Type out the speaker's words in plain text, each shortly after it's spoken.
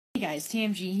Hey guys,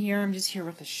 TMG here. I'm just here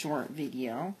with a short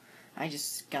video. I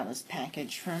just got this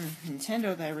package from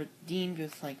Nintendo that I redeemed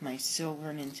with like my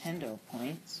silver Nintendo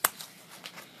points.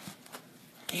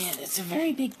 And it's a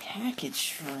very big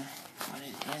package for what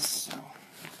it is, so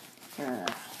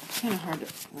it's kind of hard to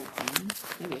open.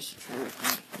 Maybe I should try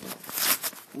opening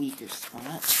a weaker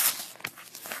spot.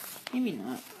 Maybe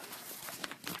not.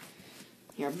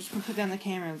 Here, I'm just going to put down the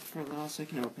camera for a little so I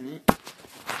can open it.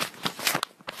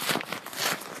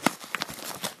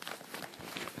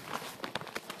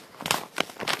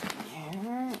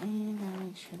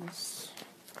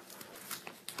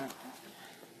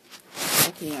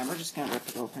 Okay, yeah, we're just gonna rip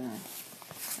it open and do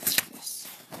this.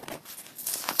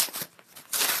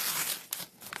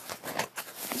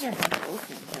 These are hard to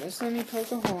open. Just let me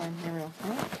poke a hole in here real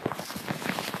quick.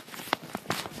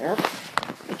 Yep.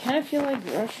 They kind of feel like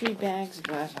grocery bags,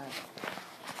 but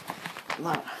a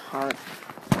lot harder.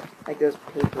 Like those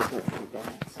paper grocery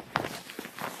bags.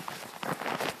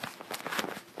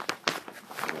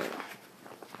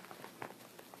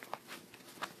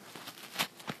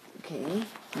 Okay,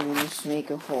 and then just make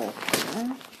a hole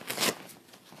here.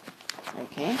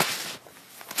 Okay.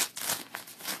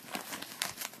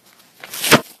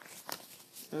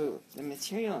 Oh, the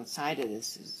material inside of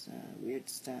this is weird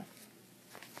stuff.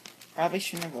 Probably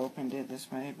shouldn't have opened it this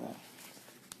way, but...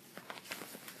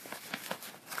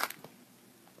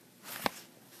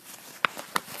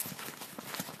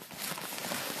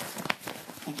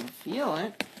 I can feel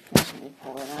it. Let me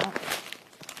pull it out.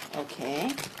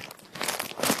 Okay.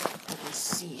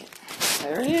 See it.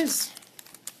 There it is.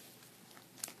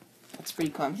 That's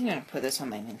pretty cool. I'm thinking I'm going to put this on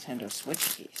my Nintendo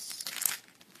Switch case.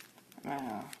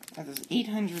 Wow. That was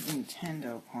 800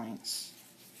 Nintendo points.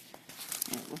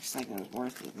 It looks like it was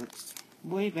worth it. It looks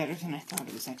way better than I thought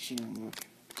it was actually going to look.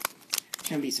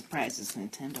 Shouldn't be surprised it's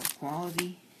Nintendo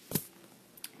quality.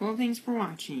 Well, thanks for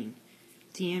watching.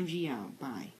 TMG out. Bye.